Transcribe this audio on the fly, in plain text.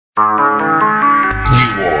You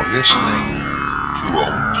are listening to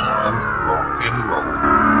Old Time Rock and Roll.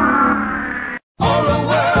 All the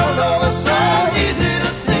world over so easy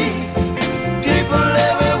to see. People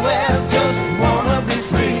everywhere just wanna be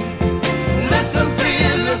free. Listen,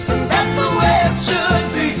 please listen, that's the way it should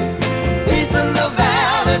be. Peace in the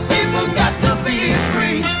valley, people got to be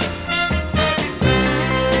free.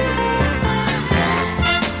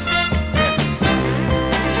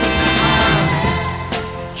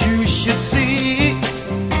 You should see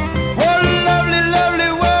what a lovely,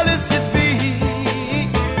 lovely world is to be.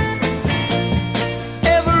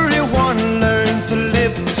 Everyone learn to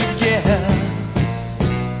live together.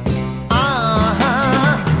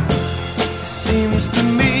 Seems to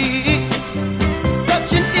me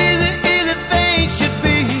such an easy thing should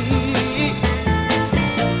be.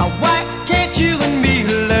 Why can't you and me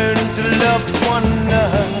learn to love one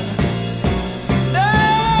another?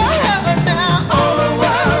 Now all the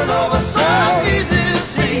world over so easy to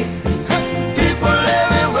see. People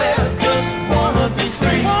everywhere just wanna be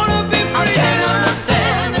free. I can't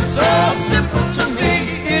understand, it's so simple to me.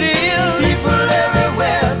 It is. People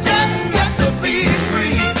everywhere just got to be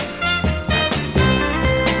free.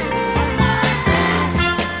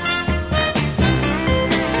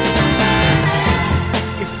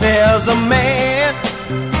 If there's a man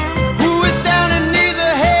who is down and needs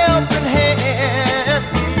a helping hand,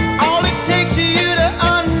 all it takes is you to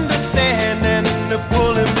understand and to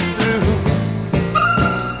pull him through.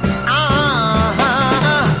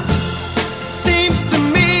 Seems to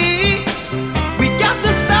me we got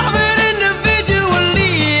to solve it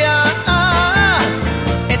individually.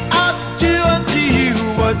 And I'll do unto you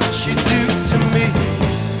what you do to me.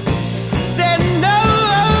 Said no.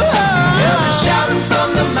 Yeah, we're shouting from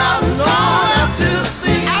the mountains on out to the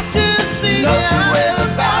sea. No two ways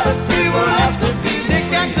about it, people have to be. They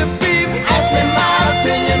got to be. Ask me my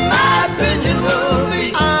opinion will be.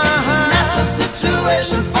 That's a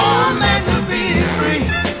situation for a man to be free.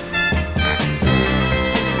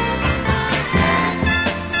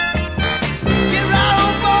 Get right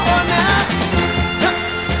on board now.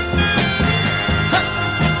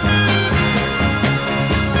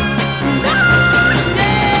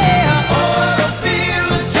 Yeah, all the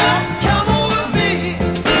feelings just come over me.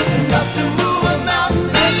 Enough to move a mountain,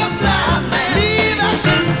 make a blind man. Leave out.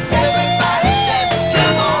 Everybody said,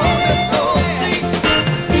 come on, let's go see.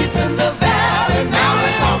 Peace in the valley, now we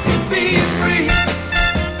all can be free.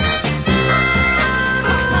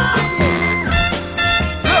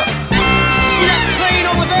 Look, see that train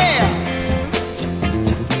over there?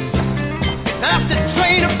 That's the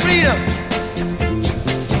train of freedom.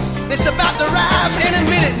 It's about to arrive any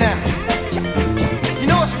minute now. You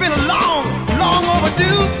know, it's been a long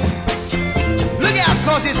overdue. Look out,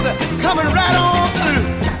 cause it's coming right on through.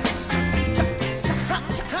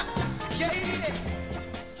 Yeah.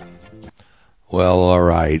 Well, all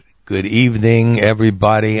right. Good evening,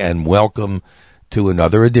 everybody, and welcome to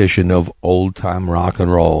another edition of Old Time Rock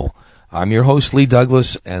and Roll. I'm your host, Lee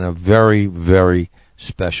Douglas, and a very, very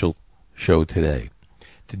special show today.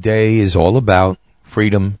 Today is all about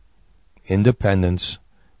freedom, independence,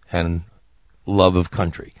 and love of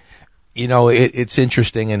country. You know, it's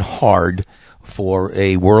interesting and hard for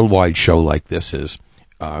a worldwide show like this is.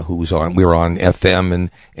 We're on FM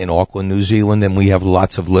in Auckland, New Zealand, and we have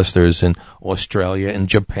lots of listeners in Australia and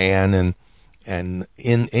Japan and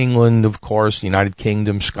in England, of course, United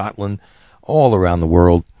Kingdom, Scotland, all around the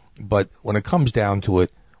world. But when it comes down to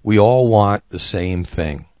it, we all want the same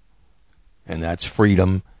thing, and that's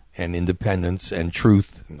freedom and independence and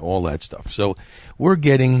truth and all that stuff. So we're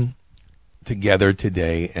getting together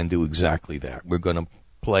today and do exactly that. We're going to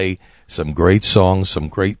play some great songs, some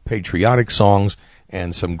great patriotic songs,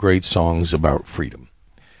 and some great songs about freedom.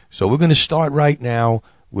 So we're going to start right now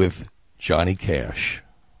with Johnny Cash.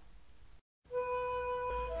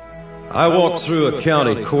 I walked through a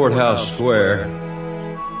county courthouse square.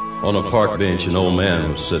 On a park bench, an old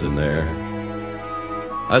man was sitting there.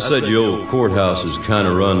 I said, "Your old courthouse is kind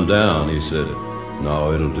of run down." He said,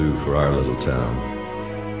 "No, it'll do for our little town."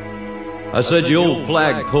 I said, "Your old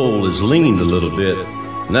flagpole is leaned a little bit,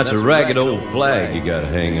 and that's a ragged old flag you got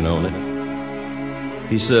hanging on it."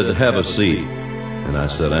 He said, "Have a seat." And I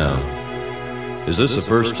sat down. "Is this the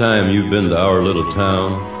first time you've been to our little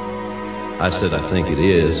town?" I said, "I think it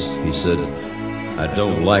is." He said, "I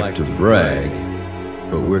don't like to brag,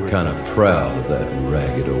 but we're kind of proud of that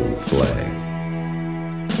ragged old flag.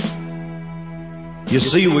 You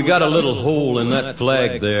see, we got a little hole in that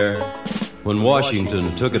flag there when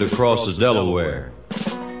Washington took it across the Delaware.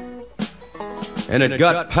 And it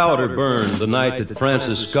got powder burned the night that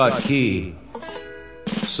Francis Scott Key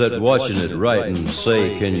sat watching it write and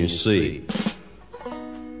say, "Can you see?"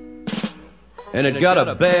 And it got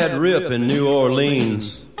a bad rip in New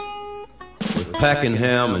Orleans, with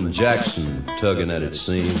Pakenham and Jackson tugging at its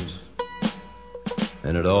seams.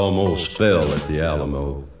 And it almost fell at the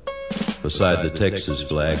Alamo, beside the Texas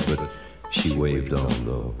flag, but she waved on,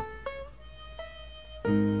 though.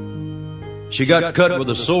 She got cut with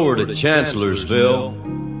a sword at Chancellorsville,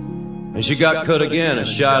 and she got cut again at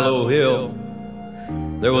Shiloh Hill.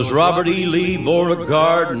 There was Robert E. Lee,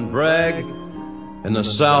 Beauregard, and Bragg, and the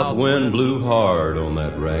south wind blew hard on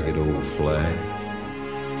that ragged old flag.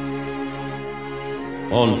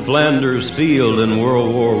 On Flanders Field in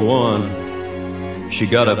World War I, she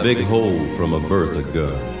got a big hole from a Bertha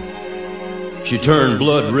gun. She turned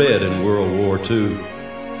blood red in World War II.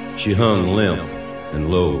 She hung limp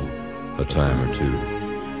and low a time or two.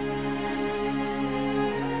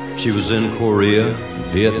 She was in Korea,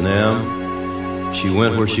 Vietnam. She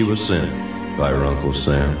went where she was sent by her Uncle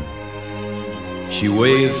Sam. She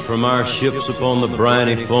waved from our ships upon the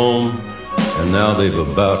briny foam, and now they've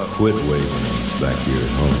about quit waving back here at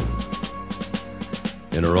home.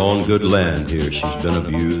 In her own good land here, she's been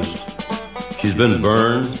abused. She's been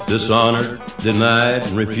burned, dishonored, denied,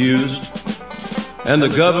 and refused. And the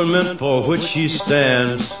government for which she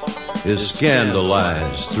stands is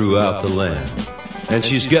scandalized throughout the land. And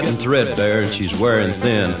she's getting threadbare and she's wearing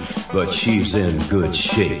thin, but she's in good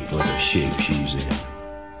shape for the shape she's in.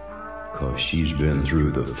 'Cause she's been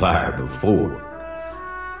through the fire before,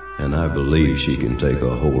 and I believe she can take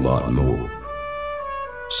a whole lot more.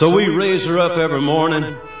 So we raise her up every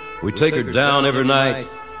morning, we take her down every night,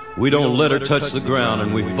 we don't let her touch the ground,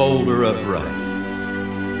 and we fold her up right.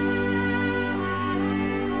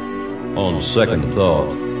 On second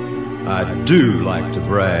thought, I do like to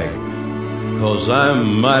brag, 'cause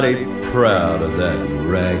I'm mighty proud of that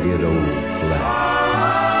ragged old flag.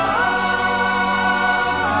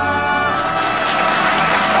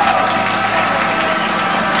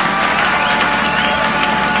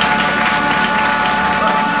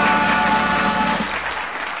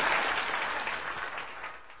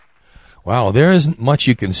 Wow, there isn't much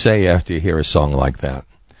you can say after you hear a song like that.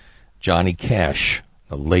 Johnny Cash,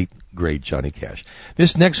 the late, great Johnny Cash.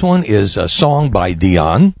 This next one is a song by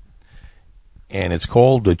Dion, and it's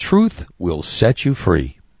called "The Truth Will Set You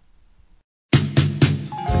Free."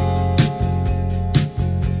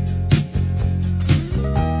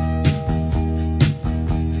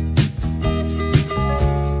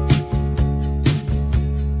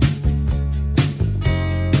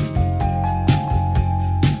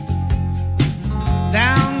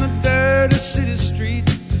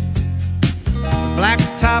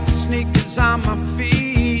 Sneakers on my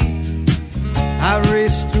feet, I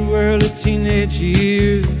raced through early teenage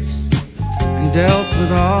years and dealt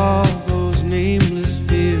with all those nameless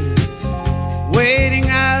fears, waiting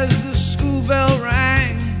as the school bell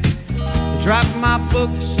rang to drop my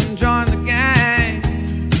books and join the gang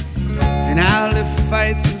in alley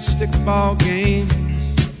fights and stickball games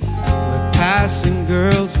where passing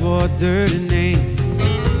girls wore dirty names.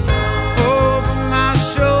 Over my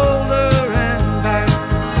shoulder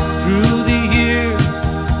through the years,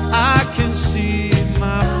 I can see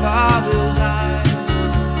my father's eyes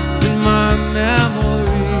in my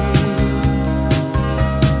memory.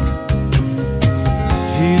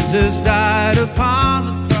 Jesus died upon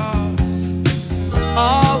the cross,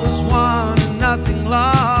 all was won and nothing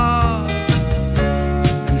lost.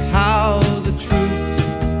 And how the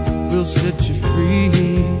truth will set you free.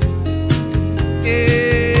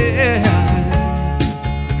 Yeah,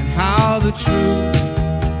 and how the truth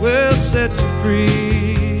will set you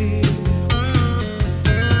free.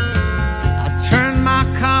 I turned my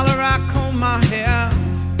collar, I combed my hair,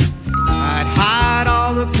 I'd hide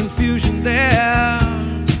all the confusion there.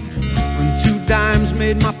 When 2 dimes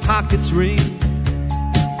made my pockets ring,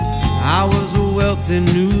 I was a wealthy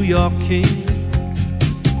New York king.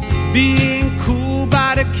 Being cool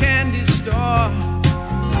by the candy store,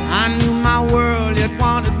 I knew my world yet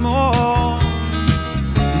wanted more.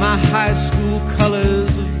 My high school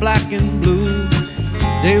colors of black and blue,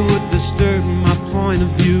 they would disturb my point of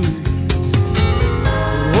view.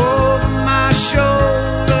 Over my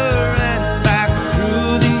shoulder and back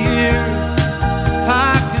through the years,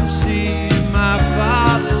 I can see my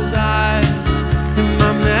father's eyes in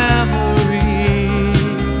my memory,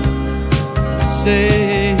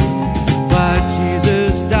 saying, why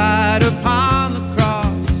Jesus died upon the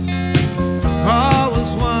cross, all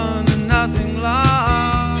was won and nothing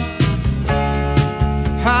lost.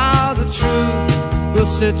 How the truth will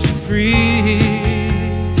set you free.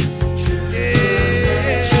 Yeah.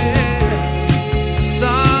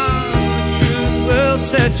 Son, the truth will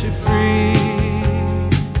set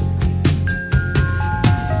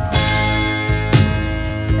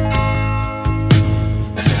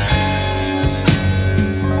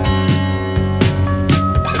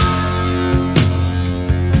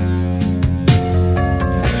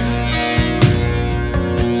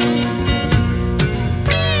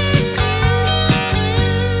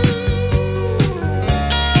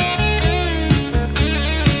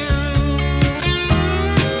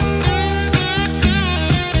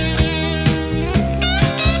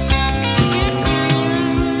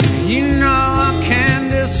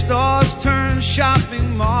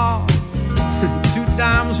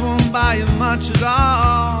much at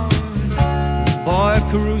all. Boy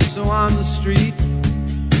Caruso on the street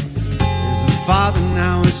is a father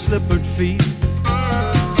now with slippered feet,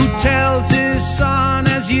 who tells his son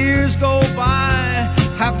as years go by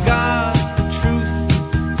how God's the truth,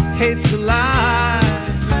 hates a lie.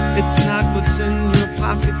 It's not what's in your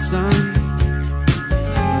pocket, son,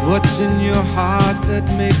 what's in your heart that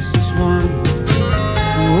makes us one.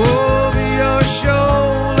 Over your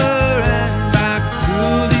shoulder and back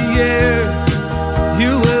through the years,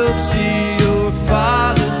 you will see your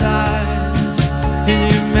father's eyes in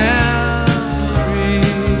your memory,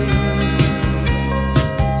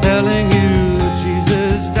 telling you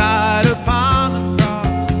Jesus died upon the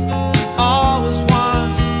cross. All was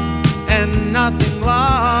one and nothing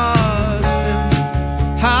lost,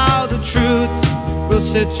 and how the truth will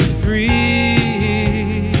set you free.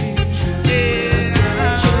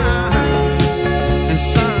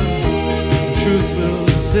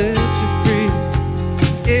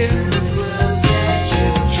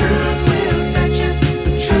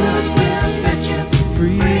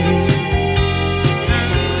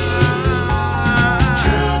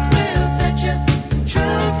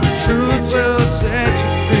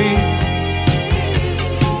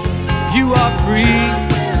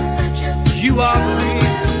 You are free.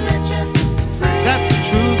 That's the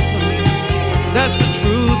truth, son. That's the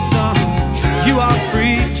truth, son. You are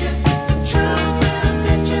free.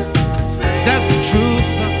 That's the truth,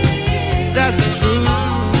 son. That's the truth.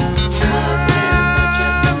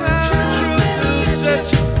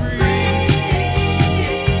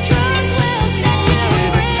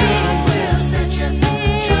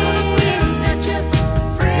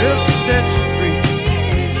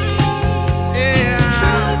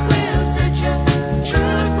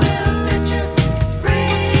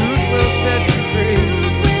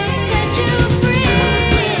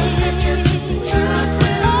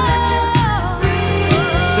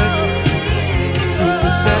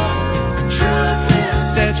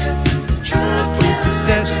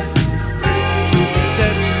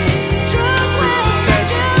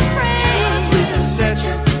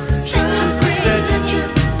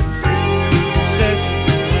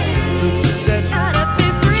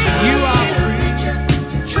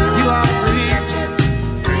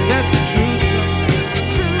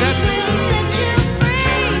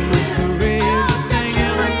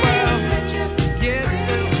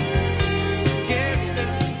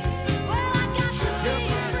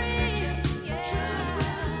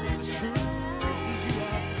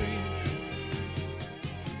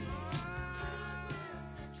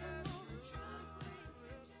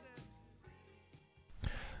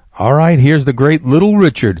 All right, here's the great Little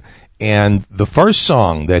Richard, and the first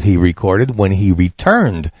song that he recorded when he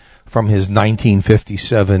returned from his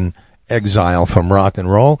 1957 exile from rock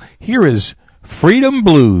and roll. Here is Freedom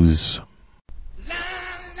Blues.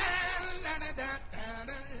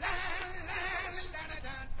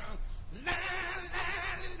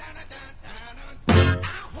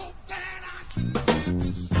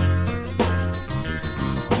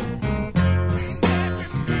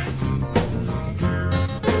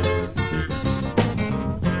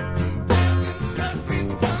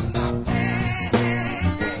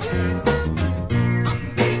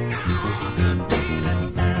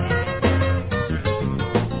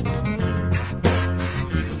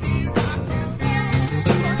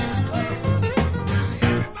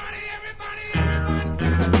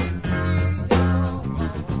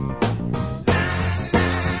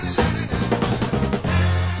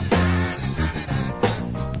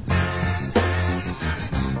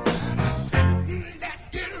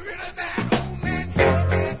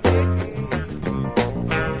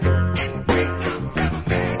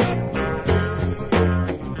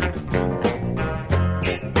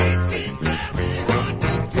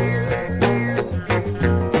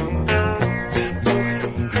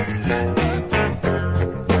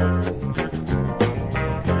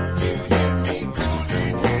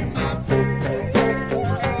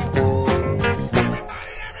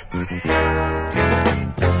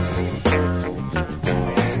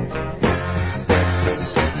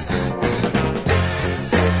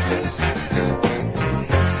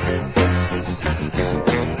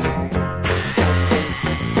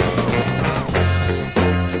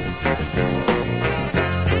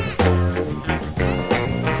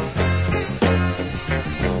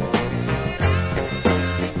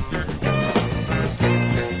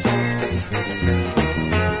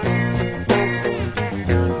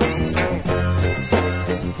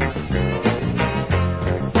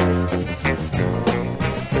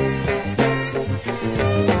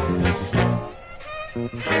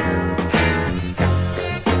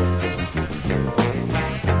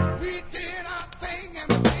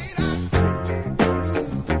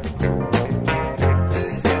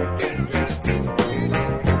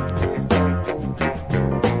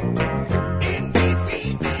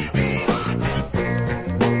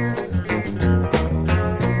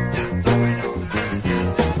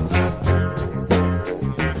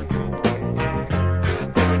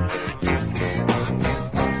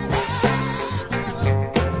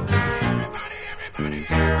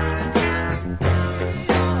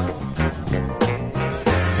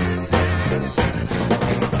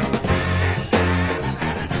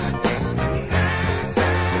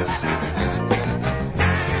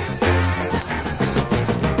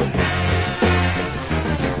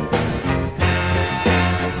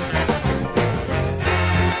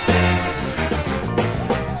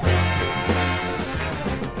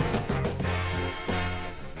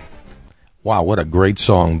 Wow, what a great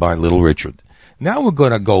song by Little Richard. Now we're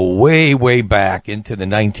going to go way, way back into the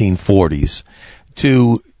 1940s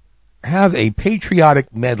to have a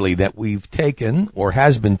patriotic medley that we've taken, or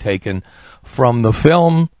has been taken, from the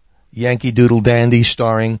film Yankee Doodle Dandy,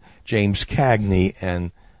 starring James Cagney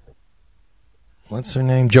and, what's her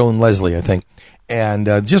name? Joan Leslie, I think. And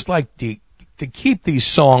just like to keep these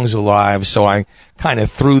songs alive, so I kind of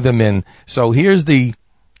threw them in. So here's the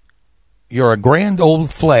You're a Grand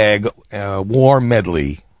Old Flag war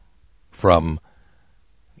medley from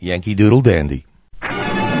Yankee Doodle Dandy.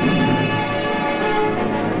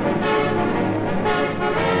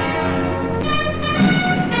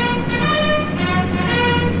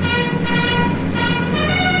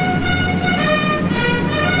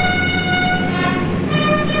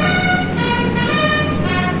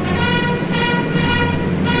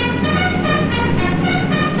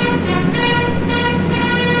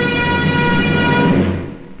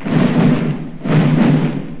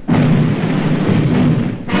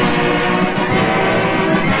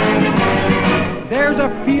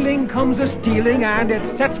 Comes a stealing and it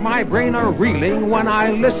sets my brain a-reeling when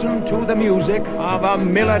I listen to the music of a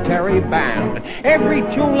military band. Every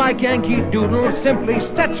tune like Yankee Doodle simply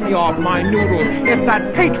sets me off my noodle. It's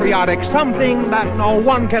that patriotic something that no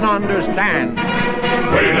one can understand.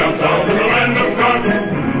 Way down south in the land of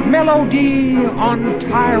God. Melody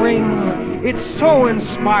untiring, it's so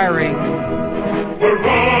inspiring. We're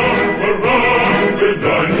wrong, we're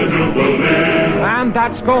going to do believe. And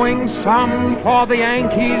that's going some for the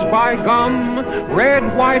Yankees, by gum.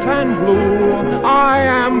 Red, white, and blue, I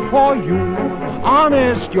am for you.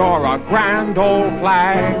 Honest, you're a grand old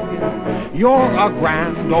flag. You're a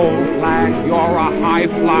grand old flag. You're a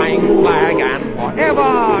high-flying flag, and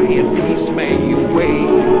forever in peace may you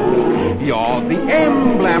wave. You're the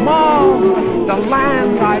emblem of the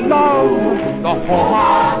land I love, the home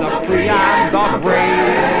of the free and the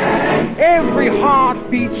brave. Every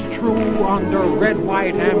heart beats true under red,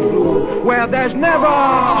 white, and blue, where there's never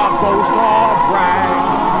a boast or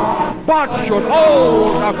brag. But should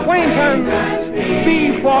old acquaintance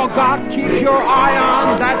be forgot, keep your eye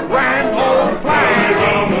on that grand old flag.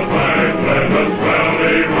 Round the flag, let us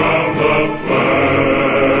rally round the flag.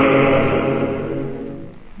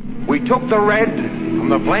 We took the red from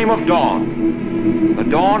the flame of dawn, the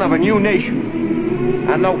dawn of a new nation.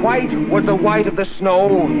 And the white was the white of the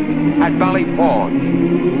snow at Valley Forge.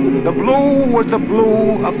 The blue was the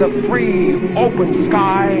blue of the free, open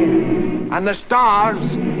sky. And the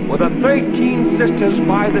stars were the 13 sisters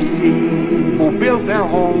by the sea who built their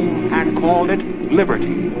home and called it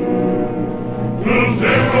Liberty. To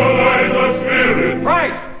symbolize the spirit.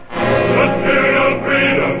 Right! The spirit of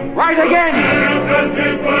freedom. Right again! And that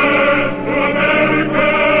gives birth to America.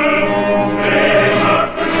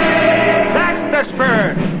 That's the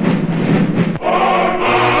spirit. For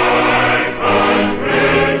my country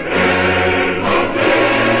is a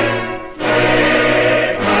big,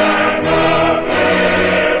 safe land of liberty.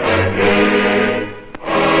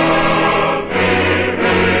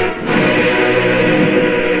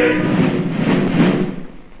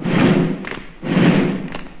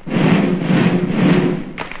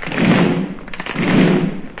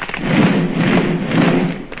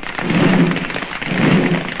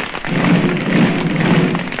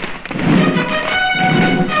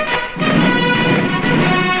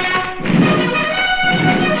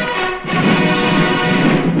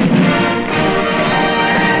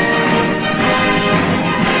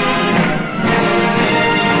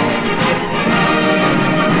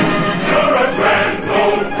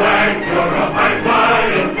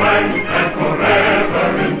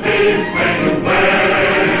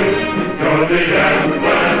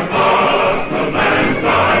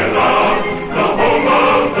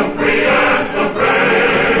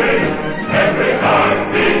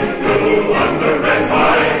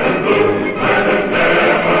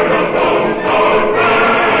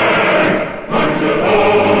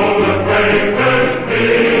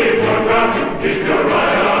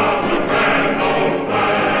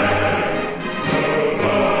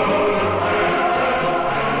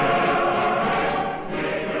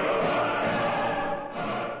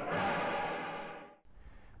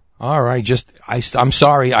 All All right, I'm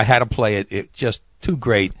sorry I had to play it. It's just too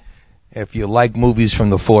great. If you like movies from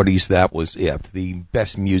the 40s, that was it. The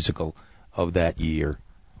best musical of that year.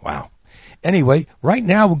 Wow. Anyway, right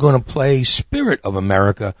now we're going to play Spirit of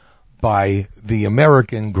America by the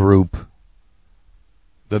American group,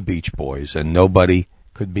 the Beach Boys. And nobody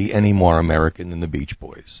could be any more American than the Beach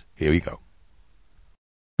Boys. Here we go.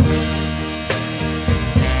 Spirit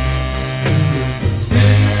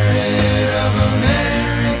of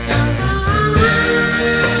America,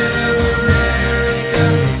 Spirit of America.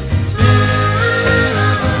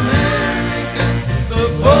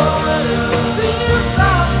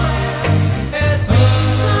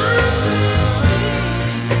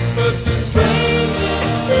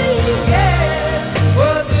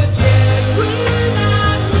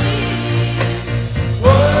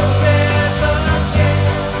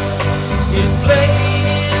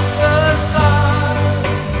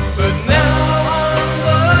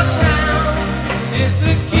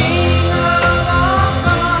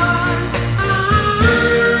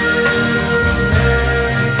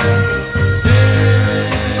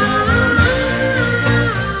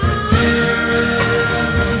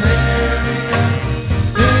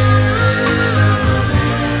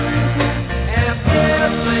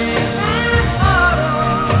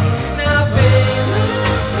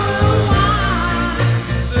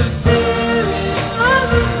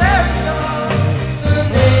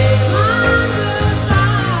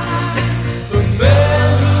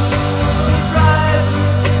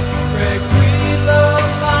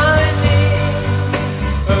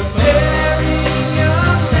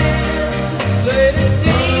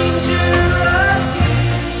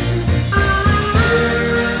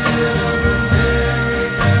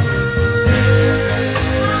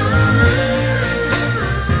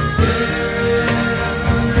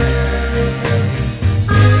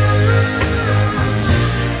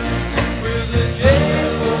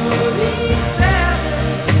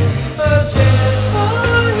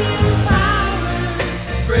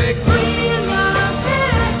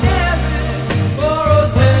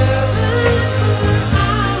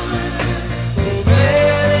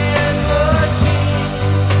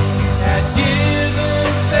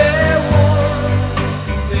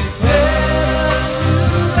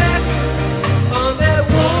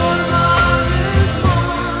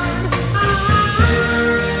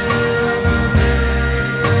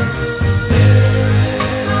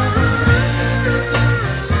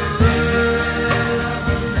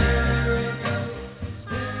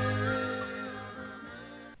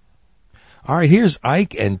 right, here's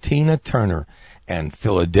Ike and Tina Turner and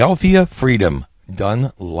Philadelphia Freedom,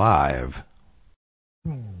 done live.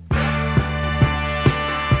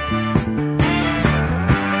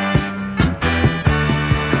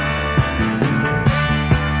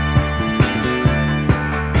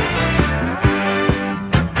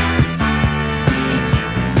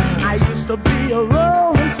 I used to be a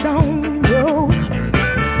rolling stone, yo.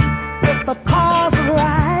 If the cause was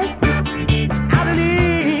right, I'd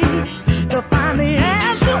leave to find the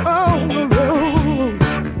answer on the road.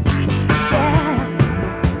 Yeah,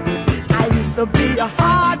 I used to be a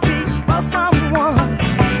heartbeat for someone,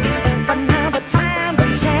 but now the time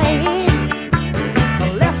has changed.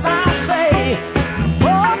 The less I say, the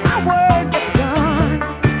more my word gets done.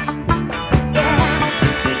 Yeah,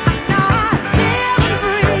 now I live and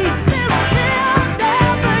breathe this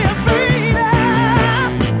Philadelphia freedom.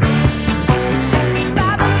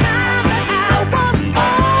 By the time that I was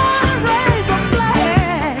born and raised a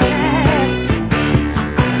flag,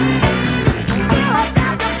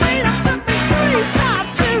 Philadelphia freedom took me treetop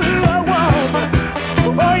to a woman.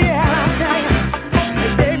 Oh yeah, I tell you,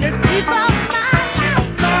 it gave me peace of mind I've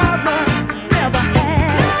never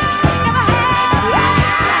had.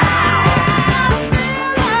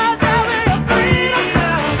 Philadelphia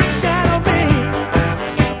freedom, shadow me,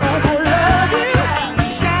 'cause I love you,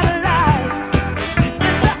 shine a light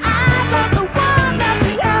in the eyes of the one left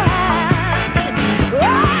behind.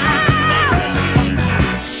 Oh,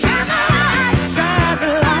 shine a light, shine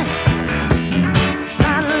a light,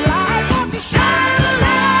 shine a light, won't you shine a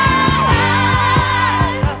light?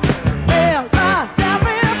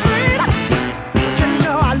 Philadelphia freedom, you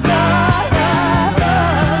know I love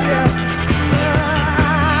you.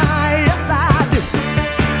 Yes, I do.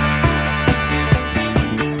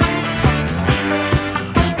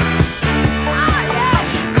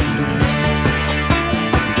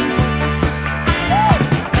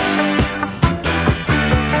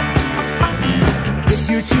 If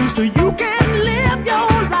you choose to, you can live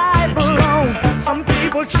your life alone. Some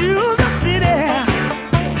people choose the city.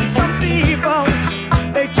 Some people,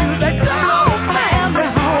 they choose a good old family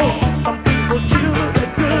home. Some people choose a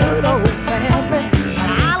good old family.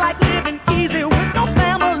 I like living easy with no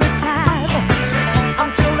family ties.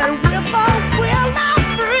 Until that river will of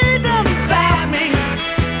freedom inside me,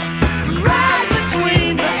 right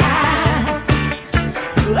between the eyes.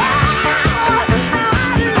 Now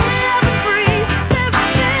I live and breathe this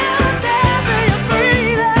Philadelphia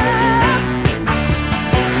freedom.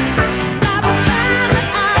 By the time that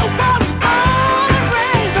I was born and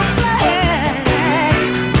raised a flag,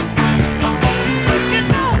 you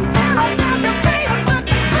know, Philadelphia freedom took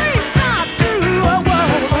the treetop to a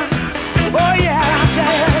woman. Oh yeah, I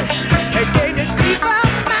tell you, it gave me peace of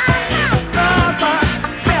mind I've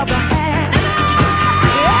never had.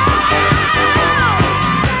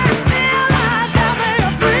 Philadelphia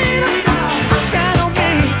freedom, shine on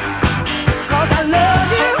me, 'cause I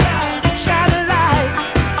love you, shine a light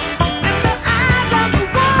in the eyes of the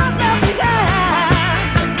one left behind.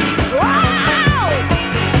 Wow,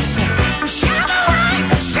 shine a light,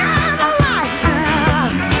 shine a light,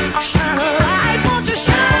 shine a light, won't you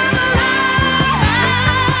shine a light?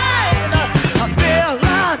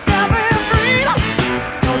 Philadelphia freedom,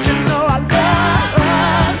 don't you know I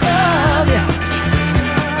love you?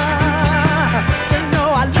 You know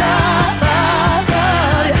I love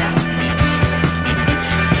you.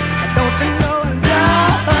 Don't you know I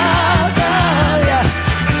love you?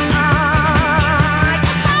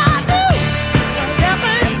 Yes, I do.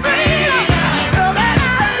 Philadelphia freedom, know that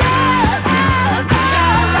I love you. Yes,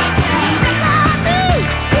 I do.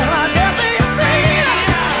 Philadelphia freedom,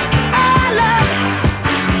 I love you.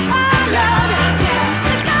 I love you.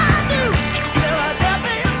 Yes, I do.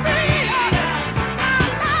 Philadelphia freedom, I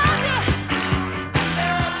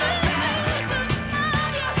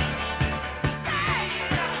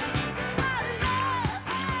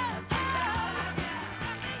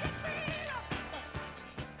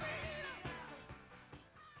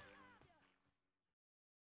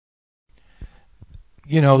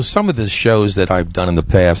You know, some of the shows that I've done in the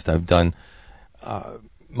past, I've done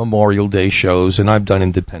Memorial Day shows, and I've done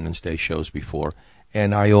Independence Day shows before.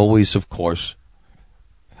 And I always, of course,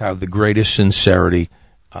 have the greatest sincerity.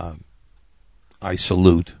 I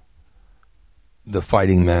salute the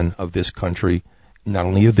fighting men of this country, not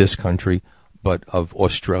only of this country, but of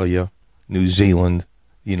Australia, New Zealand,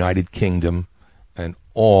 the United Kingdom, and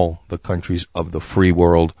all the countries of the free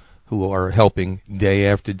world who are helping day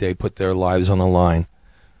after day put their lives on the line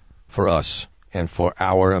for us and for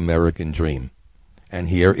our American dream. And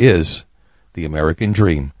here is the American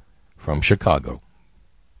dream from Chicago.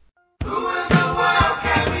 Who in the world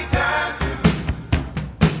can we turn to?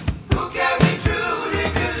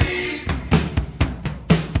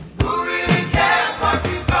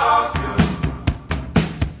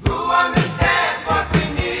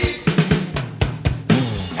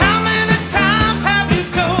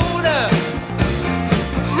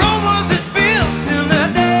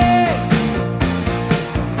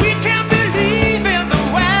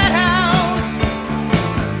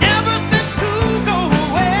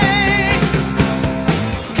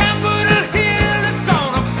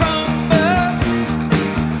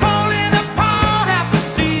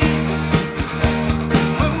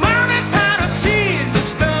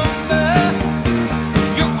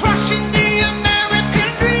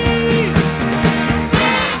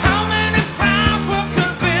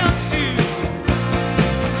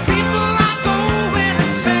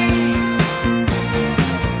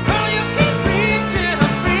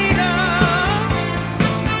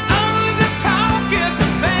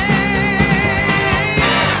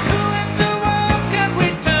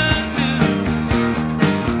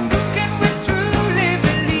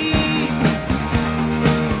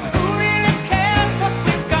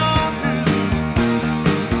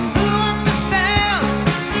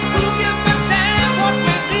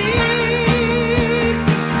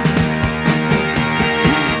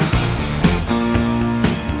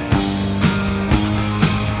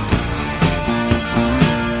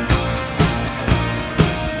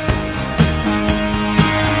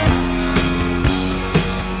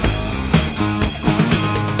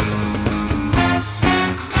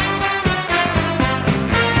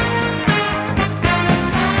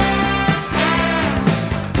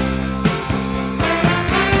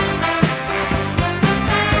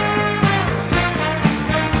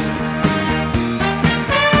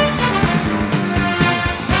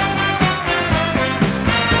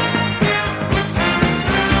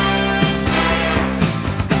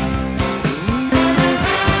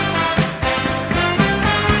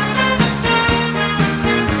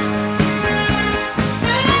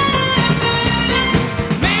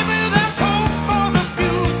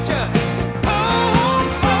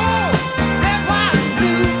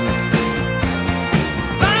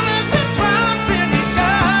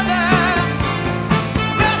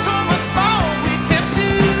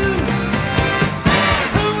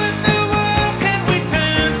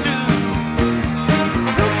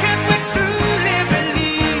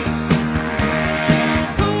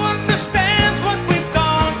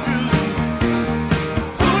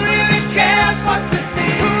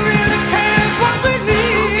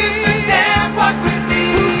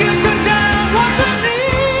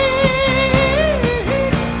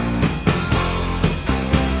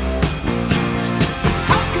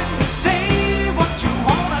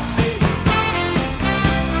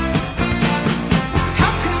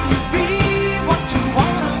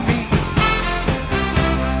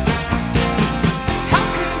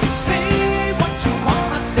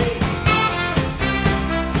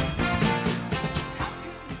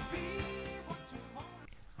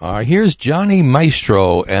 Here's Johnny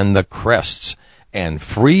Maestro and the Crests and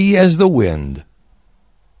Free as the Wind.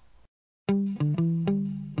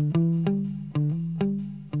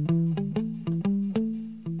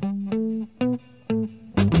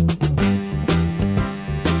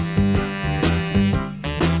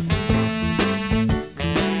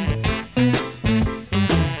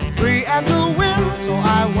 Free as the wind, so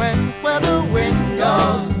I went where the wind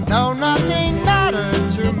goes. No, nothing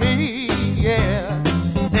mattered to me, yeah.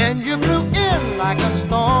 Then you blew in like a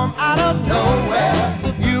storm out of nowhere.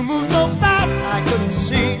 You moved so fast I couldn't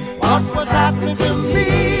see what was happening to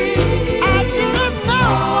me. I should have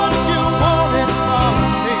known what you wanted from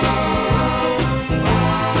me.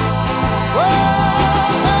 Oh,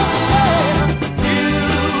 yeah. You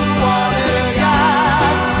wanted a guy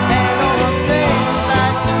and all the things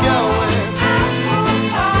that go with.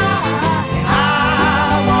 I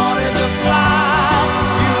wanted to fly.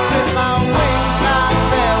 You clip my wings, now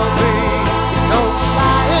there'll be no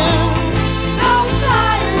flying, no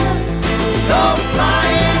flying, no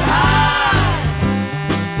flying high.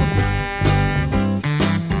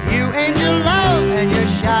 You aimed your love and you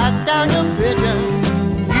shot down your pigeon.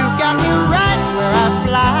 You got me right where I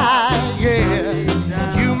fly,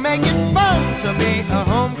 yeah. You make it fun to be a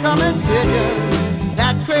homecoming pigeon.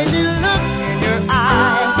 That crazy look in your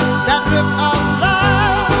eye, that grip of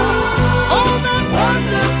love, oh, that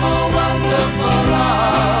wonderful, wonderful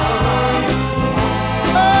love.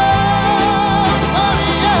 Oh,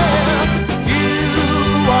 yeah. You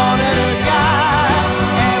wanted a guy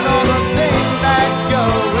and all the things that go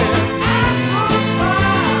with.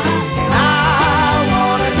 I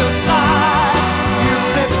wanted to fly. You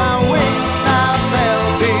clipped my wings, now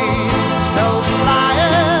there'll be no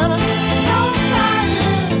flying, no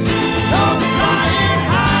flying, no flying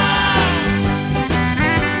high.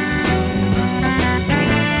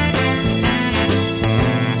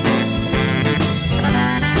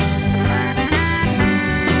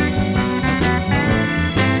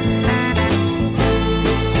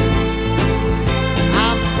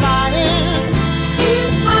 I'm flying,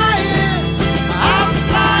 he's flying, I'm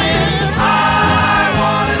flying. I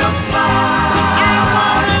wanted to fly, I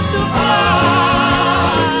wanted to fly.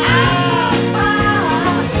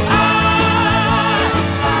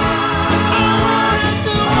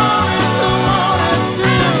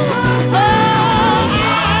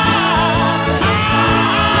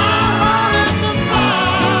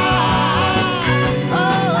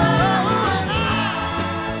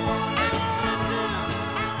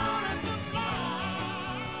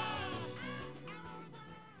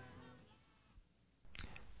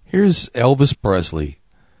 Here's Elvis Presley,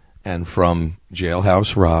 and from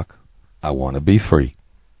Jailhouse Rock, I Want to Be Free.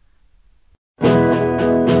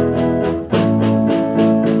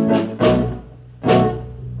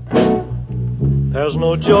 There's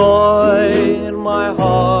no joy in my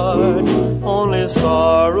heart, only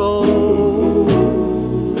sorrow.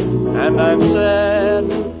 And I'm sad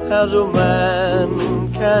as a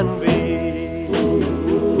man can be.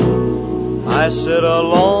 I sit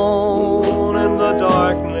alone in the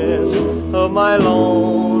darkness of my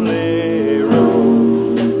lonely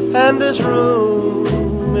room, and this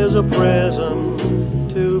room is a prison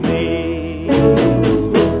to me.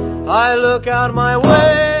 I look out my window,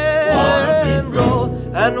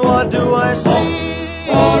 and what do I see?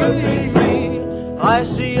 I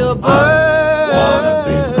see a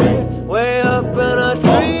bird way up in a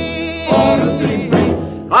tree.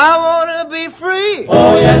 I want to be free.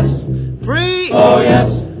 Oh yes, free. Oh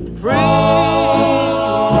yes, free. I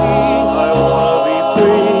want to be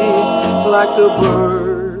free, like the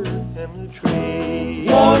bird in the tree.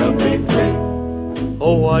 Want to be free.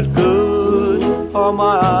 Oh, what good are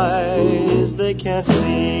my eyes? They can't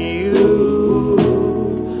see you.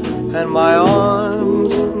 And my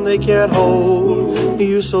arms, they can't hold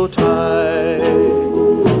you so tight.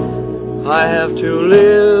 I have two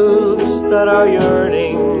lips that are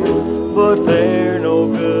yearning, but they're no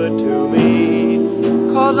good to me,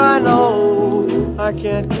 'cause I know I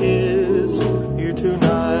can't kiss you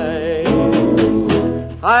tonight.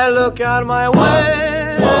 I look out my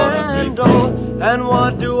window, and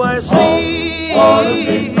what do I see?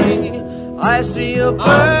 I see a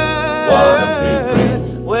bird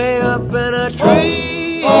way up in a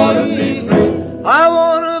tree. I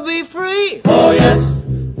want to be free. Oh yes,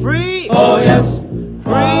 free. Oh yes,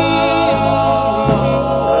 free. I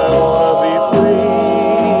want to be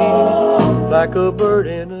free, like a bird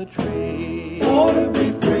in a tree. Want to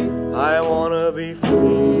be free. I want to be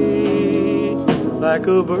free, like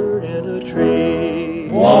a bird in a tree.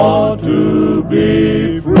 Want to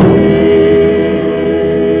be free.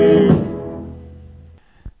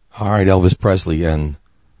 All right, Elvis Presley and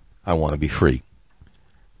I want to be free.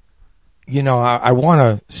 You know, I want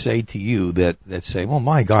to say to you that say, well,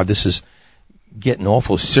 my God, this is getting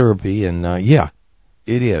awful syrupy, and yeah,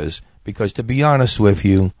 it is. Because to be honest with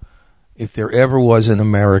you, if there ever was an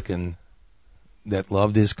American that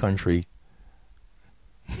loved his country,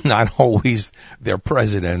 not always their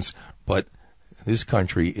presidents, but this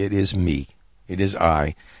country, it is me. It is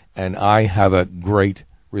I. And I have a great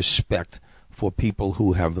respect for people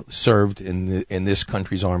who have served in this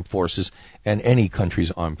country's armed forces and any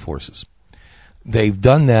country's armed forces. They've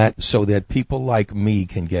done that so that people like me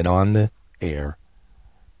can get on the air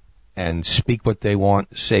and speak what they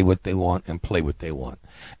want, say what they want, and play what they want.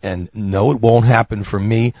 And no, it won't happen for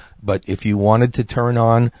me, but if you wanted to turn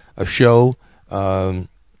on a show that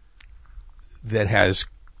has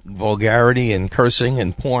vulgarity and cursing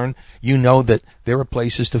and porn, you know that there are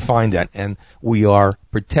places to find that, and we are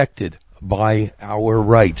protected by our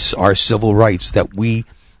rights, our civil rights that we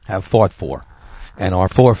have fought for and our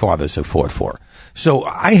forefathers have fought for. So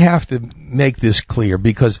I have to make this clear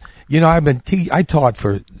because, you know, I taught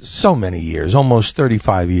for so many years, almost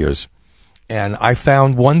 35 years, and I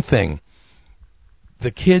found one thing.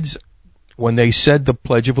 The kids, when they said the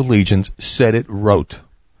Pledge of Allegiance, said it rote.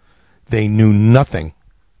 They knew nothing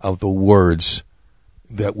of the words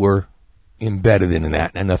that were embedded in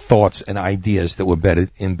that and the thoughts and ideas that were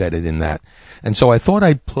embedded in that. And so I thought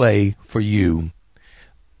I'd play for you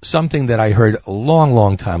something that I heard a long,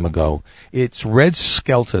 long time ago. It's Red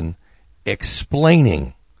Skelton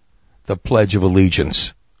explaining the Pledge of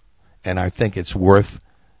Allegiance, and I think it's worth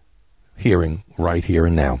hearing right here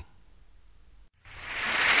and now.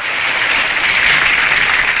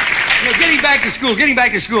 Getting back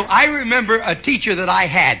to school, I remember a teacher that I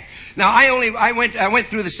had. Now, I went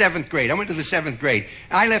through the 7th grade. I went to the 7th grade.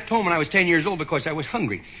 I left home when I was 10 years old because I was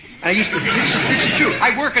hungry. And I used to, this is true.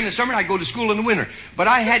 I work in the summer, I go to school in the winter. But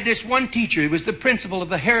I had this one teacher. He was the principal of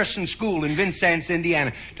the Harrison School in Vincennes,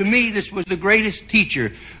 Indiana. To me, this was the greatest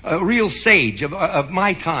teacher, a real sage of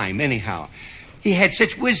my time, anyhow. He had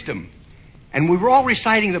such wisdom. And we were all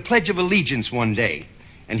reciting the Pledge of Allegiance one day.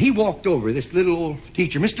 And he walked over, this little old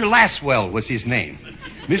teacher. Mr. Laswell was his name.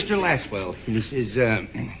 Mr. Laswell. And he says,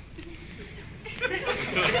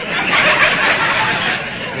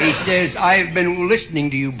 he says, I've been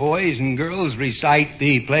listening to you boys and girls recite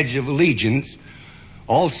the Pledge of Allegiance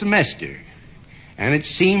all semester. And it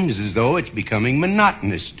seems as though it's becoming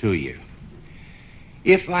monotonous to you.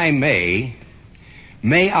 If I may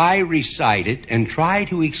I recite it and try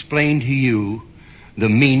to explain to you the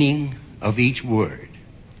meaning of each word.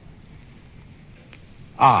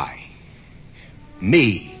 I,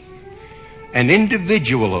 me, an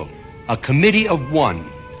individual, a committee of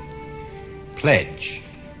one, pledge,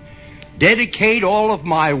 dedicate all of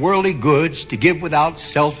my worldly goods to give without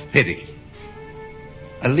self-pity,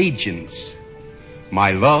 allegiance,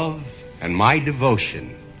 my love and my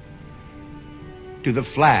devotion to the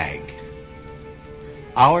flag,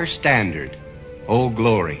 our standard, Old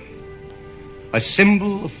Glory, a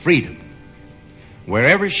symbol of freedom.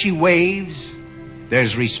 Wherever she waves,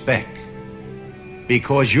 there's respect,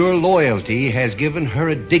 because your loyalty has given her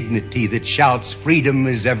a dignity that shouts freedom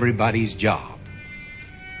is everybody's job.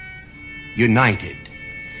 United.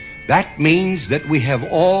 That means that we have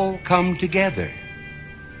all come together.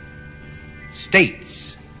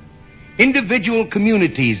 States. Individual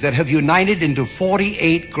communities that have united into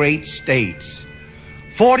 48 great states.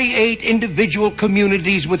 48 individual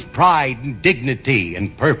communities with pride and dignity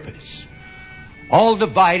and purpose. All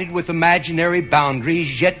divided with imaginary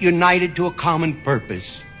boundaries, yet united to a common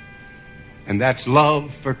purpose. And that's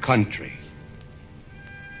love for country.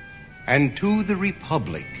 And to the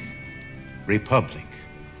Republic,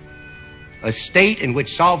 a state in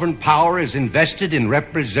which sovereign power is invested in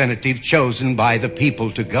representatives chosen by the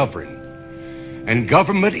people to govern. And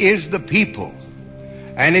government is the people.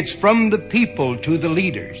 And it's from the people to the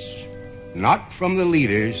leaders, not from the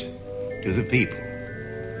leaders to the people,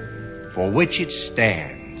 for which it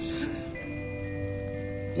stands.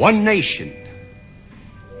 One nation,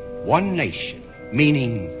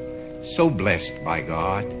 meaning so blessed by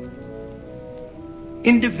God,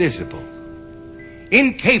 indivisible,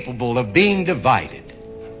 incapable of being divided,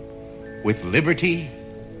 with liberty,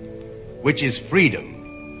 which is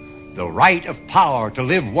freedom, the right of power to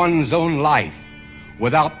live one's own life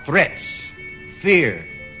without threats, fear,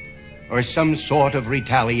 or some sort of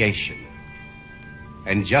retaliation.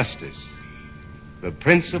 And justice, the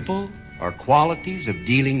principle or qualities of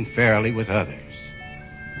dealing fairly with others.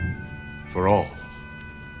 For all,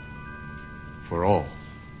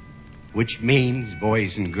 which means,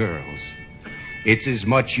 boys and girls, it's as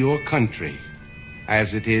much your country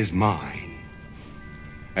as it is mine.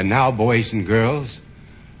 And now, boys and girls,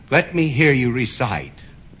 let me hear you recite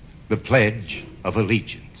the Pledge of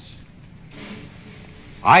Allegiance.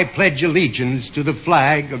 I pledge allegiance to the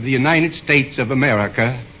flag of the United States of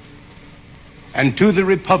America and to the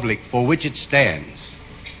republic for which it stands,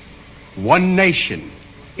 one nation,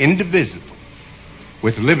 indivisible,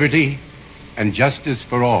 with liberty and justice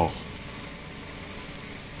for all.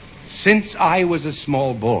 Since I was a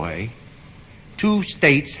small boy, 2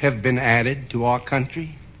 states have been added to our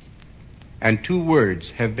country, and 2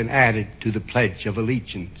 words have been added to the Pledge of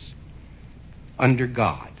Allegiance: under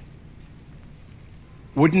God.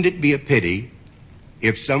 Wouldn't it be a pity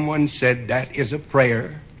if someone said that is a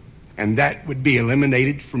prayer and that would be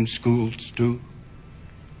eliminated from schools too?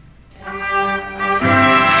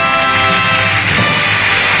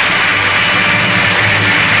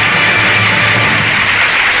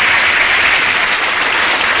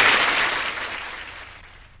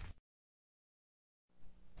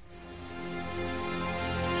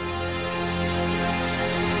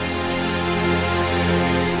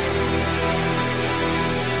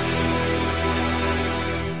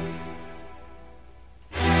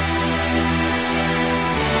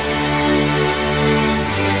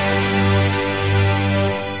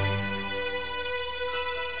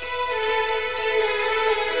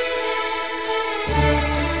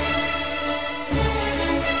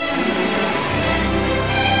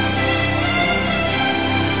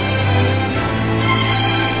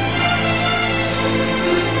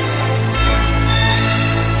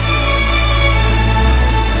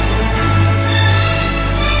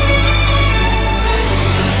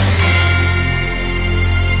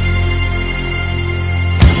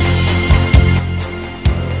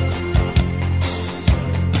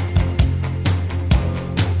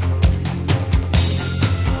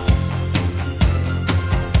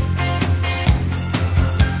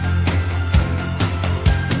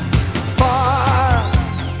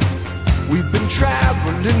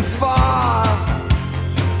 traveling far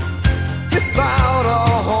without a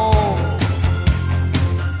home,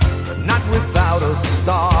 but not without a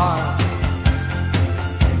star.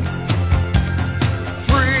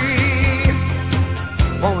 Free,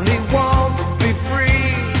 only want to be free.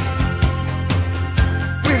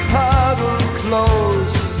 We huddle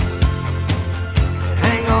close and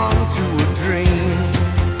hang on to a dream.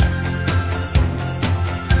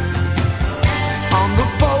 On the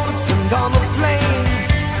boats and on the planes,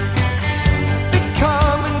 they're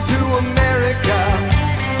coming to America,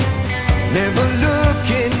 never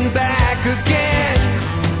looking back again.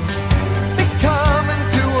 They're coming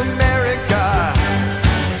to America,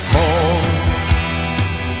 home.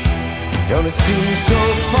 Don't it seem so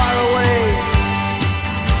far away?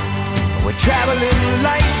 We're traveling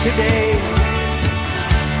light today,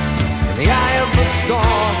 in the eye of the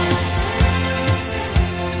storm.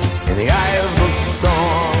 In the eye of the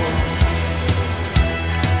storm,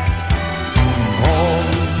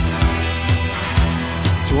 home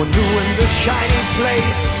to a new and a shiny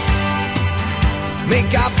place. Make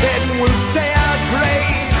our bed and we'll say our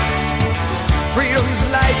grace. Freedom's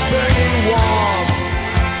light burning warm.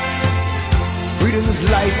 Freedom's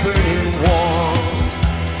light burning warm.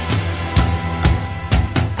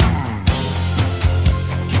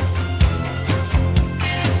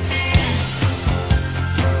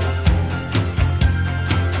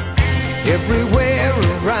 Everywhere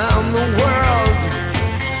around the world,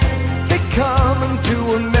 they're coming to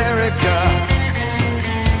America.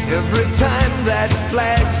 Every time that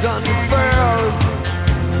flag's unfurled,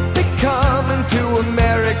 they're coming to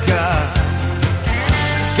America.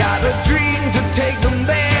 Got a dream to take them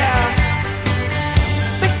there.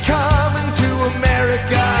 They're coming to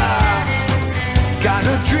America. Got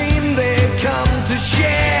a dream they come to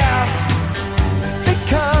share. They're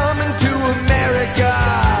coming to America.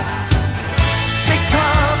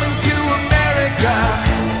 Coming to America.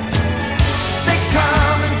 They're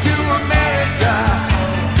coming to America.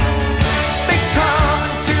 They're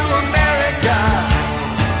coming to America.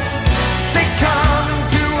 They're coming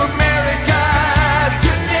to America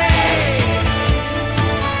today.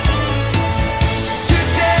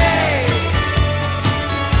 Today.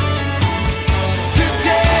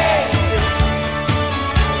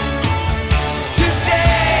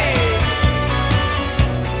 Today.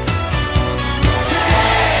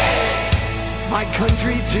 My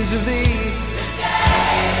country, 'tis of thee,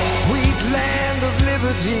 sweet land of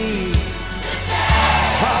liberty.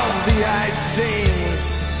 Of thee I sing,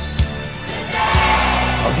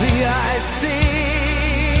 of thee I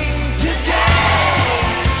sing today.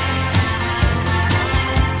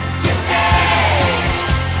 Today.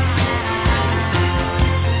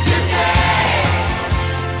 Today.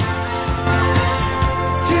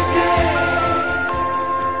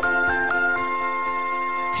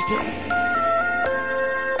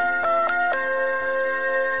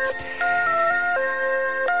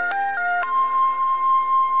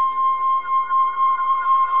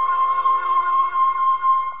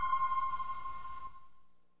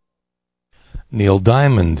 Neil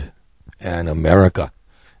Diamond and America.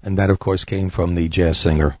 And that, of course, came from the Jazz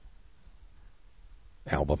Singer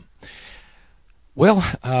album. Well,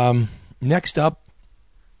 next up,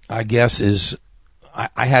 I guess, is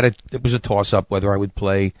it was a toss-up whether I would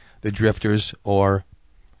play the Drifters or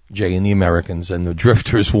Jay and the Americans, and the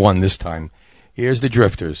Drifters won this time. Here's the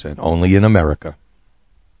Drifters, and Only in America.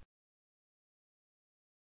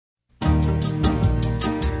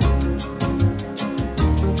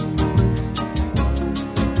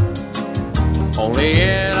 Only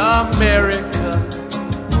in America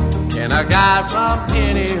can a guy from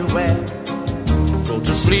anywhere go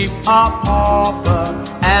to sleep a pauper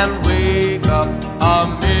and wake up a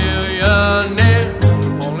millionaire.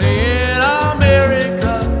 Only in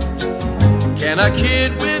America can a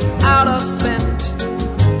kid without a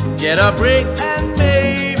cent get a break and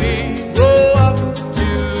maybe grow up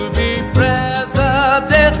to be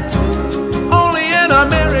president. Only in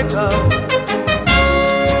America,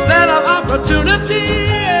 land of opportunities,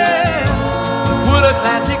 would a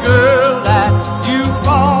classy girl like you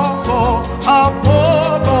fall for a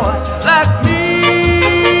poor boy like me?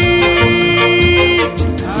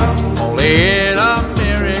 Only in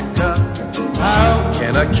America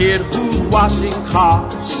can a kid who's washing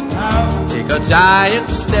cars take a giant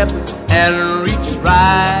step and reach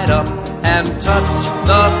right up and touch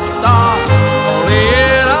the stars. Only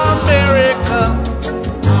in America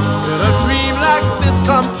could a dream like this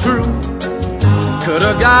come true. Could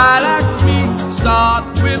a guy like me start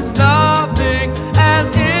with nothing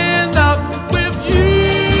and end up with you?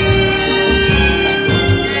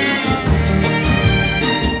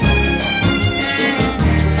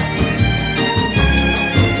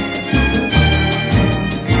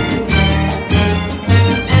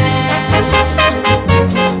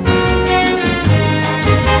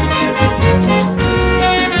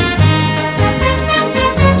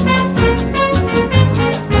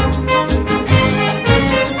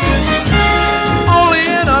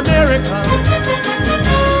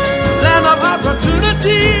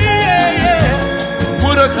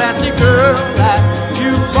 Would a classy girl like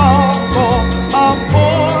you fall for a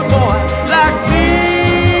poor boy like me?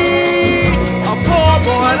 A poor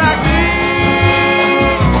boy like me?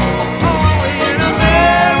 Only in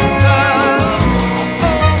America.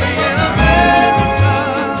 Only in America. Only in America.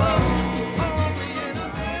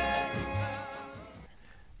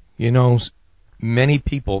 You know, many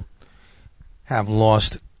people have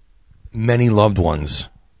lost many loved ones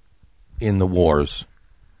in the wars,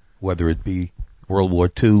 whether it be World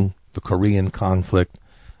War II, the Korean conflict,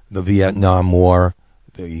 the Vietnam War,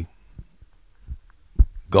 the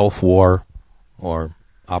Gulf War, or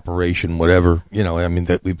Operation whatever,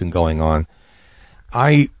 that we've been going on.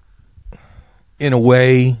 In a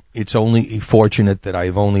way, it's only fortunate that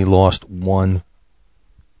I've only lost one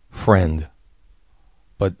friend,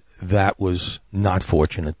 but that was not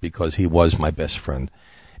fortunate because he was my best friend.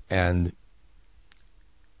 And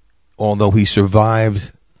although he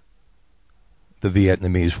survived the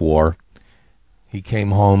Vietnamese War, he came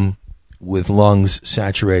home with lungs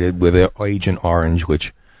saturated with Agent Orange,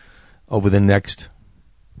 which over the next,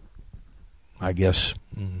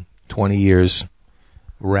 20 years,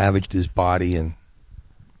 ravaged his body and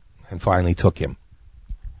finally took him.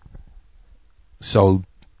 So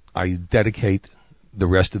I dedicate the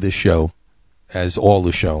rest of this show, as all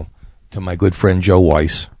the show, to my good friend Joe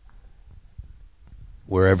Weiss,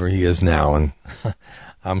 wherever he is now, and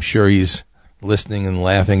I'm sure he's listening and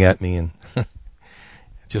laughing at me, and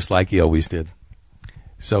just like he always did.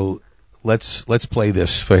 So let's play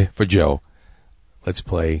this for Joe. Let's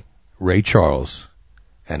play Ray Charles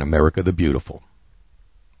and America the Beautiful.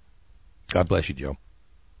 God bless you, Joe.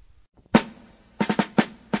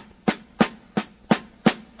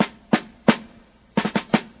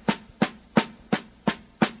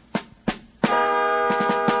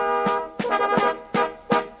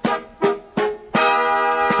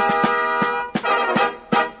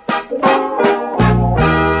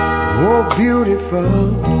 Beautiful,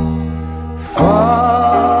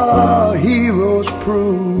 for heroes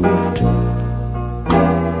proved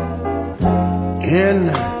in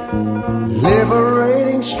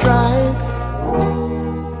liberating strife.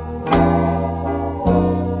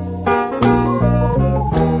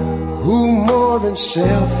 Who more than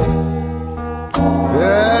self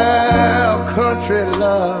their country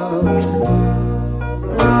loved,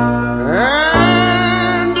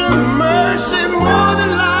 and mercy more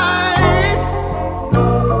than life.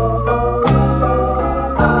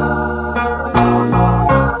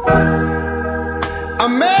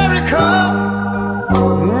 America,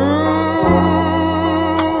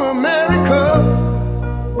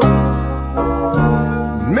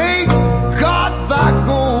 may God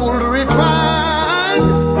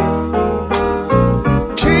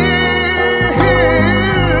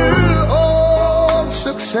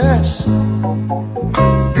success,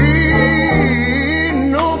 be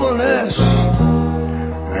nobleness,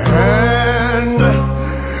 and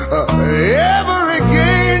every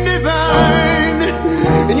gain divine.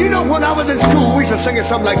 And you know, when I was in school, we used to sing it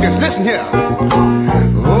something like this. Listen here.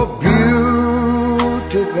 Oh, beautiful,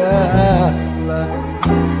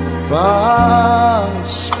 far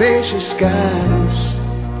spacious skies,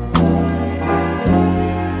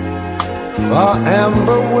 far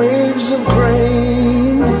amber waves of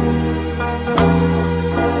grain,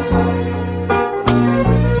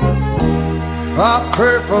 far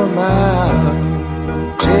purple mountain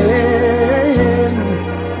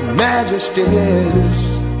majesties,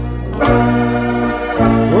 over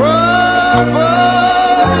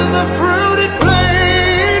the fruited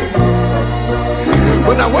plain.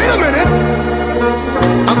 But now wait a minute,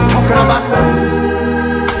 I'm talking about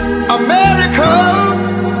America,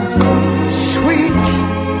 sweet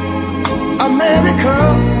America.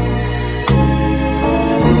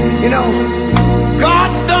 You know,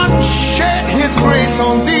 God done shed his grace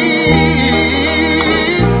on thee.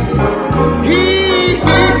 He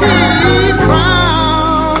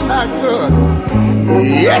crowned thy good.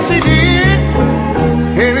 Yes, he did.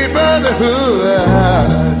 Heavy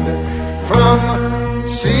brotherhood from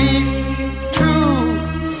sea to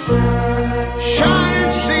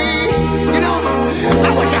shining sea. You know, I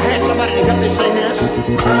wish I had somebody to help me sing this.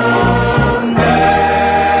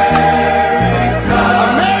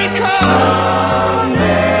 America,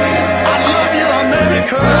 I love you,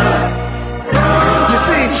 America. You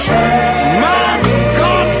see, my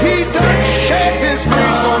God, he done shed his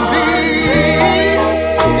face on thee,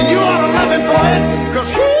 and you ought to love him for it, 'cause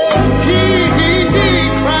he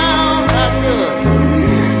crowned that good.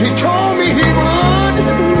 He told me he would.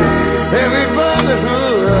 Every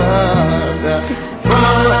brotherhood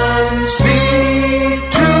from sea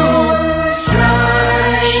to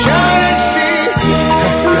shining sea.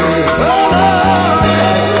 Oh, Lord.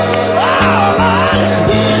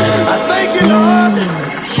 I thank you, Lord.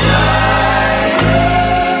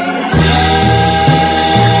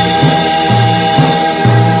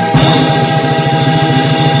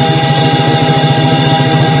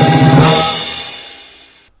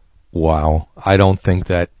 Wow. I don't think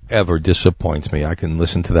that ever disappoints me. I can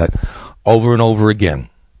listen to that over and over again.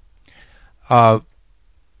 I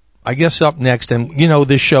guess up next, and you know,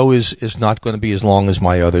 this show is not going to be as long as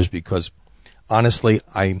my others because honestly,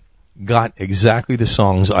 I got exactly the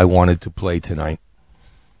songs I wanted to play tonight,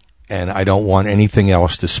 and I don't want anything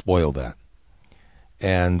else to spoil that.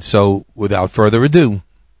 And so, without further ado,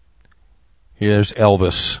 here's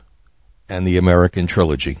Elvis and the American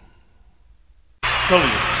Trilogy.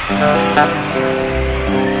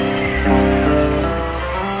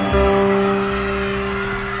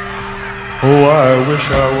 Oh, I wish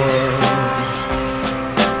I was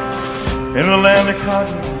in the land of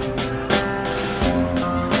cotton.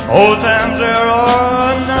 Old times there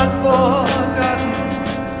are not forgotten.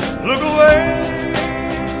 Look away,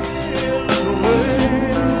 look away.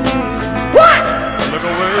 What? Look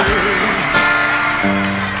away,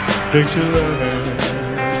 Dixieland.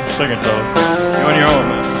 Sing it, dog. You on your own,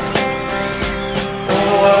 man.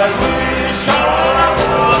 Oh, I wish I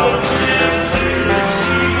was in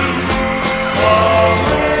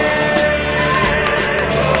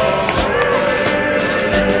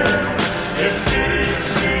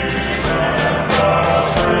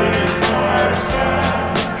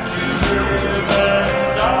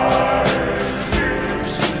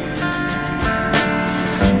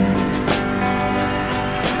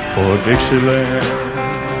for Dixieland,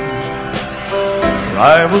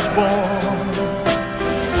 I was born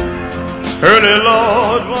early,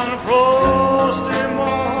 Lord, one frosty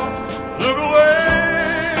morn. Look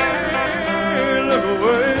away, look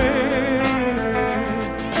away,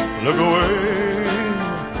 look away,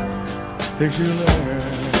 Dixieland.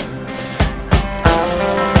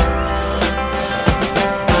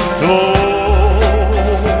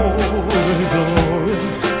 Glory, glory,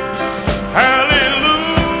 hallelujah.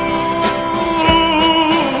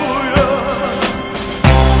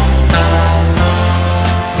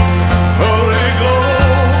 Holy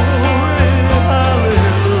glory,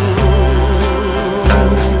 hallelujah.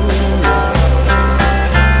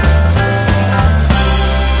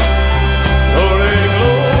 Holy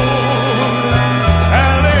glory,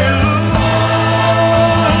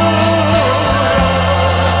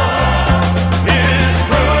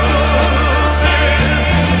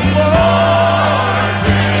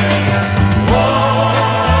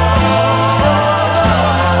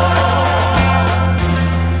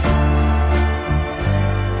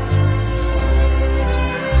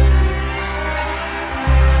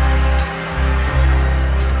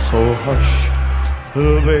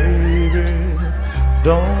 Oh, baby,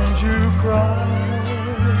 don't you cry.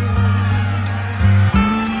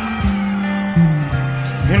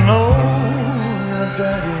 You know your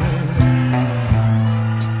daddy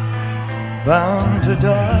bound to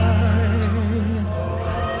die,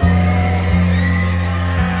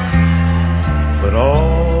 but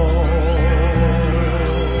all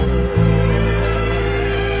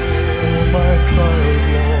my trials,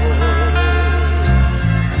 Lord,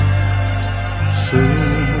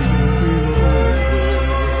 soon be over.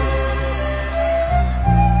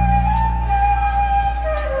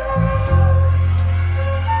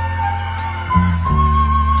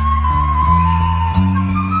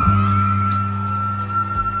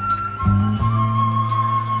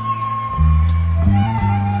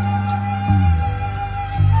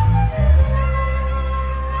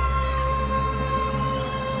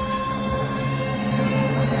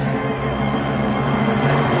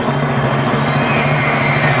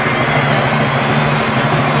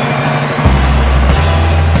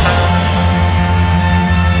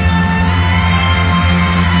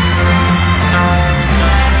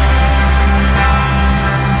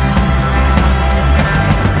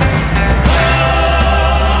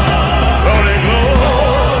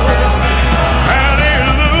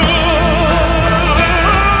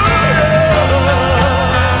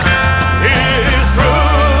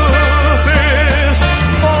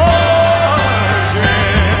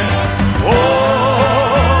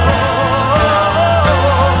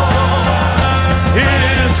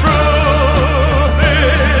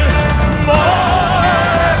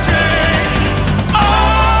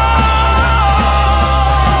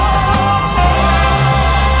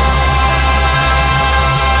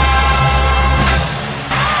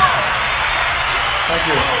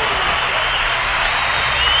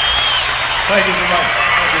 Thank you so much.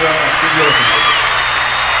 Thank you very much. You're beautiful.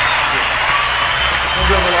 We'll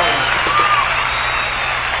do a little.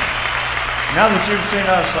 Now that you've seen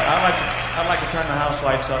us, I'd like to turn the house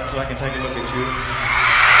lights up so I can take a look at you.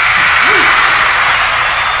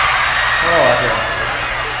 Hello out there.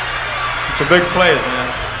 It's a big place,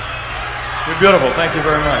 man. You're beautiful. Thank you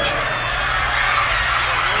very much.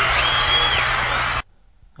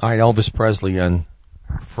 All right, Elvis Presley and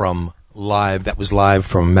that was live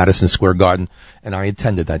from Madison Square Garden, and I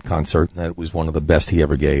attended that concert, and it was one of the best he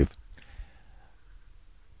ever gave.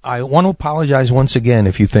 I want to apologize once again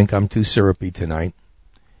if you think I'm too syrupy tonight,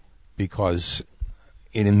 because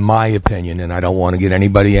in my opinion, and I don't want to get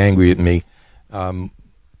anybody angry at me,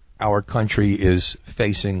 our country is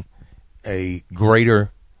facing a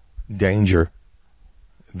greater danger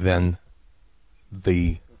than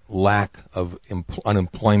the lack of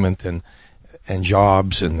unemployment and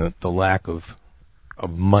jobs and the lack of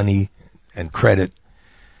money and credit.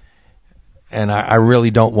 And I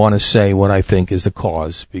really don't want to say what I think is the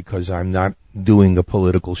cause, because I'm not doing a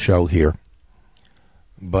political show here.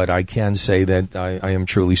 But I can say that I am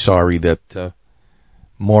truly sorry that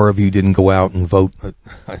more of you didn't go out and vote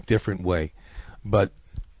a different way. But,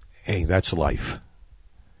 hey, that's life.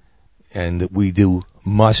 And we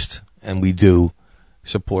must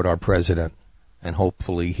support our president. And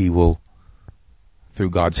hopefully he will, through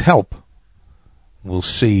God's help, will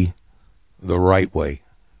see the right way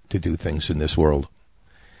to do things in this world.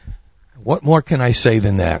 What more can I say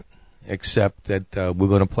than that, except that we're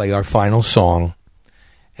going to play our final song.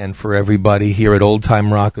 And for everybody here at Old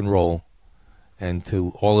Time Rock and Roll, and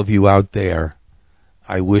to all of you out there,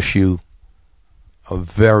 I wish you a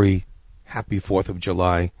very happy 4th of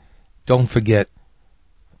July. Don't forget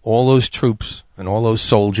all those troops and all those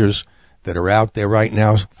soldiers that are out there right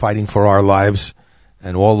now fighting for our lives,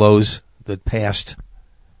 and all those that passed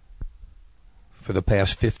for the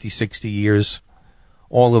past 50, 60 years.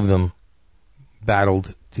 All of them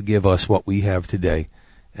battled to give us what we have today.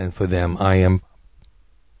 And for them, I am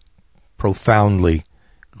profoundly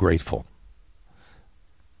grateful.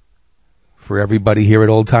 For everybody here at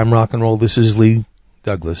Old Time Rock and Roll, this is Lee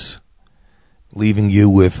Douglas, leaving you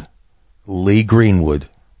with Lee Greenwood,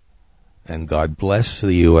 and God bless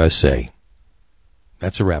the USA.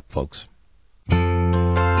 That's a wrap, folks.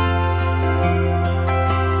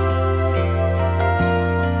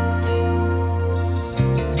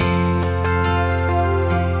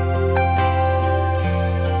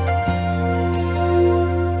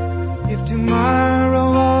 If tomorrow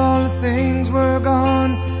all the things were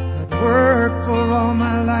gone I'd worked for all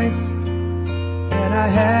my life, and I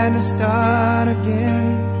had to start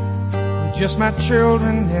again with just my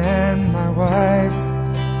children and my wife.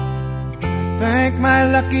 Thank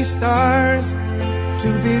my lucky stars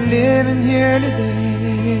to be living here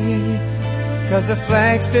today, 'cause the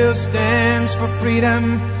flag still stands for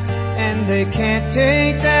freedom and they can't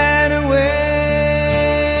take that away.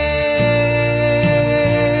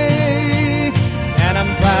 And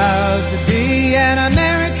I'm proud to be an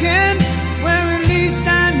American, where at least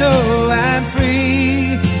I know I'm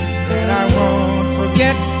free. And I won't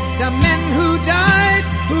forget the men who died,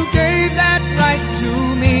 who gave that right to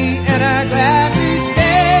me. And I gladly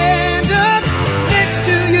stand up next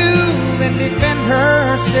to you and defend her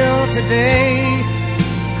still today.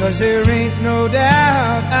 'Cause there ain't no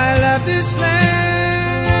doubt I love this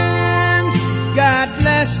land. God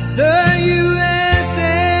bless the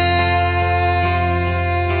USA.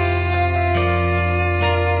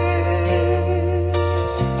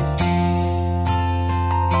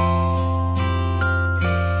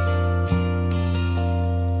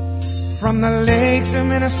 From the lakes of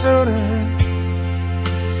Minnesota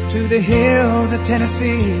to the hills of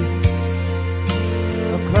Tennessee,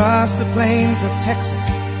 across the plains of Texas,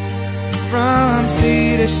 from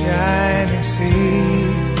sea to shining sea,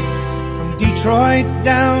 from Detroit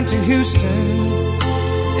down to Houston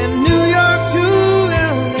and New York to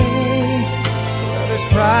LA. Well, there's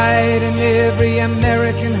pride in every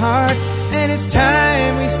American heart, and it's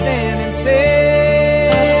time we stand and say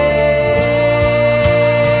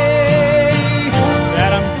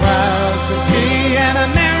that I'm proud to be an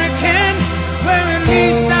American, where at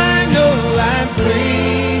least I know I'm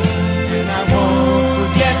free. And I won't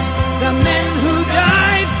forget the men who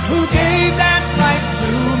died, who gave that right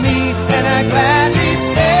to me. And I gladly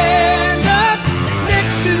stand up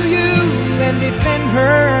next to you and defend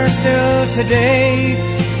her still today.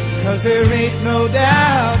 'Cause there ain't no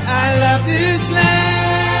doubt I love this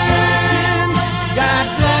land. God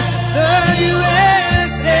bless the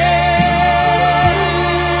USA.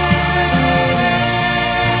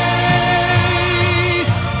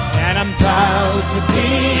 And I'm proud to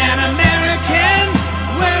be an American,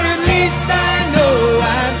 where at least I know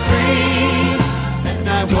I'm free. And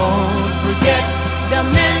I won't forget the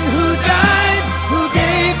men who died, who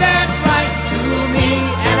gave that right to me.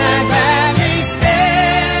 And I gladly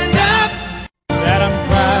stand up that I'm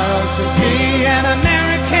proud to be an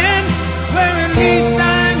American, where at least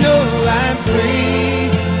I know I'm free.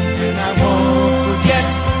 And I won't forget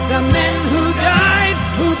the men who died,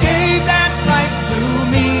 who gave that right to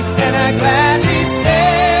me. And I gladly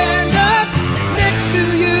stand up next to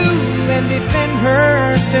you and defend her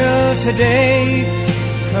still today.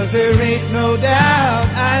 'Cause there ain't no doubt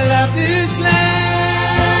I love this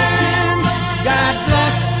land. God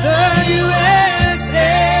bless the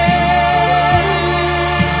USA.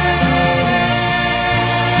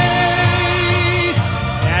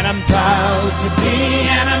 And I'm proud to be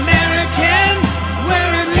an American,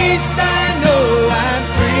 where at least I know I'm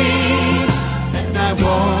free. And I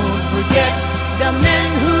won't forget the men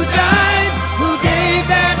who died, who gave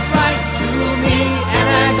that right to me. And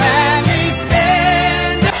I gladly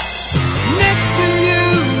stand next to you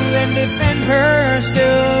and defend her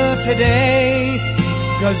still today.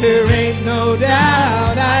 'Cause there ain't no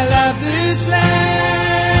doubt I love this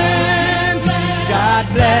land. God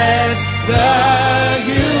bless the